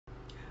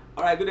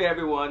All right, good day,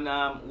 everyone.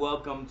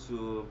 Welcome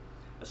to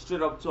a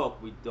straight up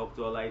talk with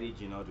Dr. Olaide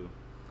Jinodu.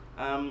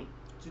 Um,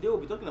 Today we'll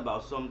be talking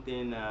about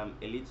something a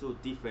little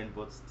different,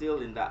 but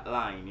still in that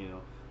line.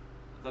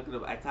 Talking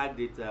about I tagged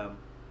it.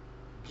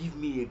 Give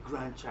me a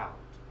grandchild.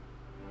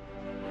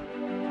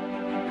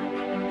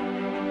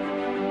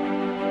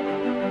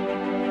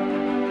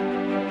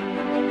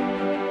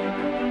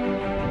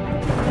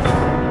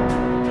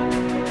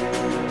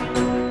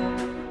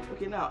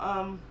 Okay,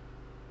 now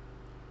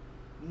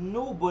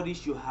nobody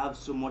should have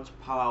so much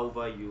power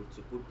over you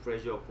to put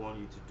pressure upon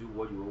you to do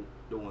what you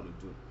don't want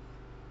to do.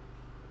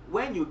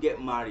 When you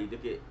get married,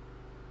 okay,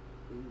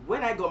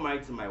 when I got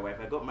married to my wife,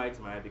 I got married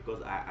to my wife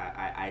because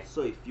I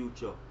saw a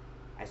future.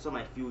 I saw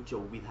my future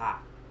with her.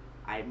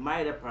 I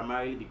married her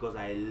primarily because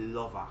I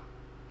love her,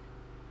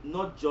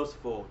 not just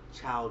for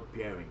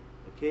childbearing.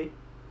 Okay,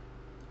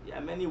 there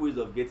are many ways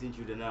of getting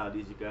children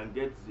nowadays. You can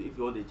get, if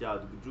you want a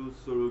child, through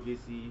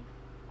surrogacy,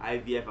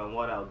 IVF, and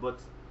what else. But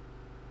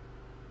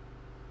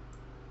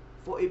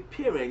for a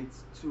parent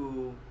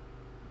to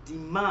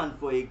demand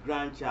for a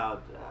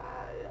grandchild,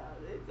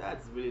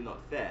 that's really not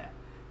fair.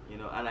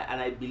 And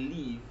I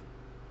believe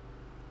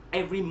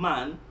every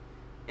man,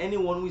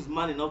 anyone who is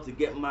man enough to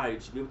get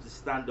married, should be able to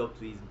stand up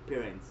to his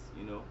parents.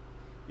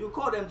 You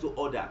call them to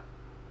order.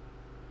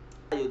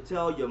 You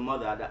tell your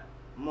mother that,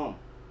 Mom,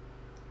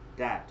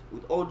 Dad,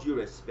 with all due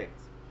respect,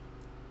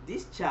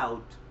 this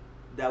child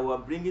that we're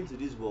bringing to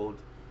this world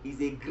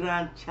is a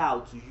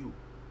grandchild to you,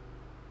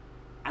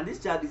 and this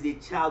child is a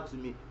child to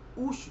me.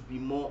 Who should be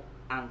more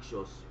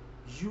anxious,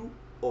 you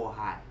or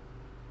I?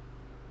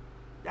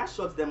 That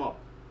shuts them up.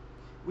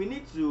 We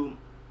need to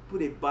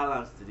put a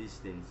balance to these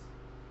things.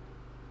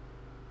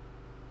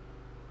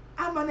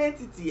 I'm an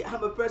entity,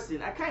 I'm a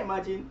person. I can't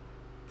imagine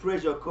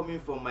pressure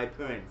coming from my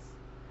parents.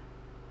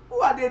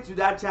 Who are they to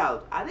that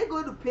child? Are they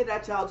going to pay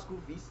that child's school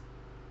fees?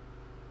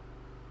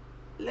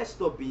 Let's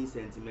stop being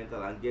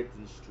sentimental and get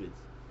things straight.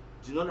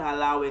 Do not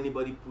allow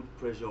anybody put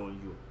pressure on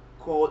you.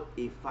 Call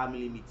a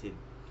family meeting.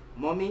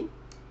 Mommy,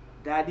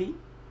 Daddy,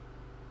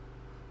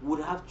 would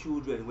have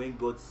children when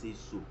God says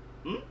so.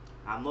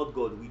 I'm not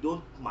God. We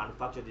don't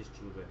manufacture these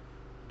children.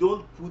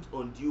 Don't put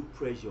undue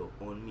pressure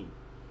on me.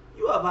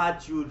 You have had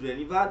children.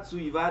 You've had 2,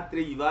 you've had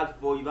 3, you've had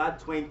 4, you've had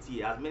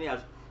 20, as many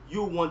as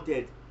you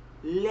wanted.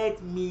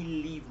 Let me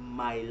live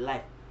my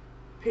life.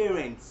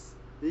 Parents,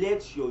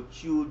 let your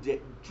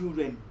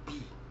children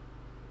be.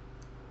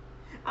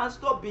 And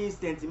stop being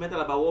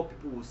sentimental about what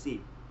people will say.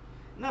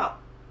 Now,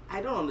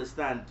 I don't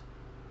understand.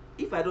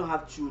 If I don't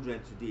have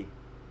children today,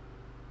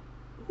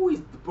 who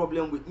is the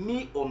problem with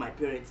me or my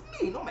parents?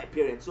 Me, not my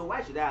parents. So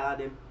why should I allow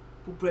them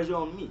put pressure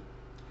on me?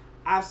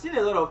 I've seen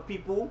a lot of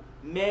people,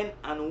 men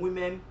and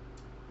women,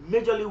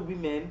 majorly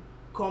women,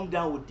 come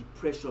down with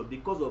depression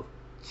because of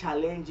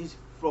challenges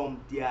from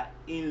their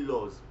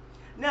in-laws.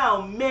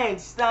 Now, men,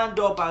 stand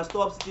up and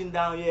stop sitting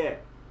down here.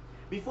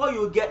 Before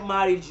you get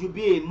married, you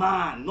be a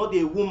man, not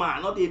a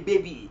woman, not a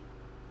baby.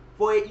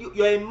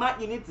 You're a man,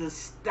 you need to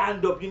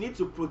stand up. You need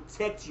to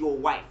protect your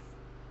wife.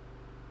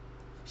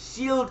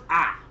 Shield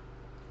her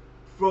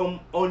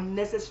from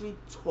unnecessary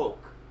talk.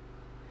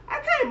 I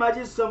can't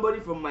imagine somebody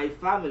from my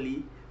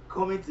family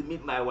coming to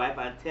meet my wife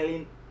and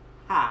telling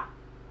her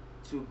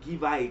to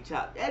give her a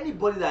child.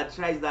 Anybody that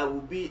tries that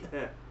will be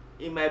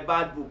in my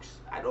bad books.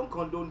 I don't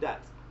condone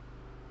that.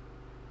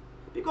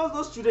 Because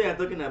those children you're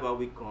talking about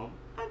will come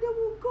and they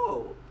will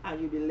go,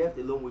 and you'll be left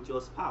alone with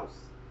your spouse.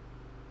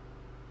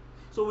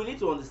 So we need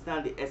to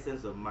understand the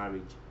essence of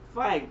marriage.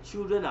 Fine,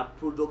 children are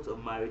products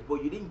of marriage,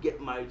 but you didn't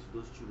get married to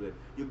those children.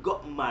 You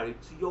got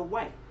married to your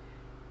wife.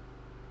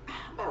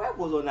 My wife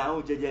was on her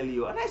own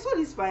jejely, and I saw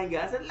this fine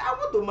girl. I said, I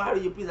want to marry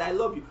you, please, I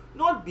love you.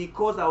 Not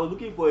because I was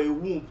looking for a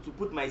womb to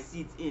put my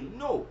seeds in.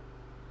 No.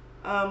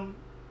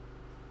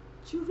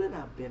 Children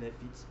are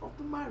benefits of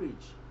the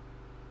marriage.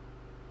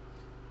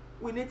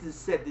 We need to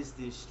set this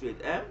thing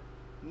straight.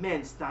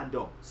 Men, stand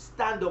up.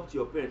 Stand up to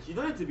your parents. You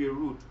don't need to be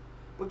rude,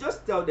 but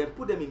just tell them,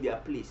 put them in their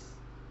place,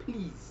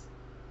 please.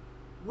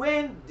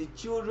 When the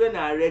children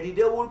are ready,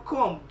 they will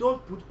come.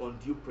 Don't put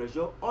undue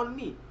pressure on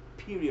me,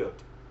 period.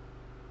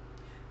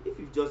 If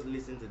you've just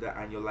listened to that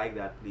and you like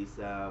that, please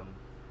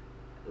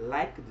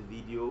like the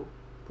video,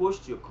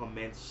 post your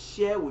comments,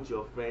 share with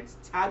your friends,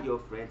 tag your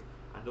friends,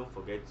 and don't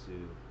forget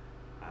to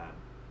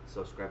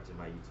subscribe to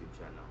my YouTube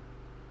channel.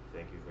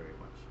 Thank you very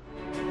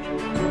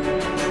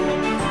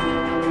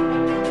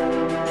much.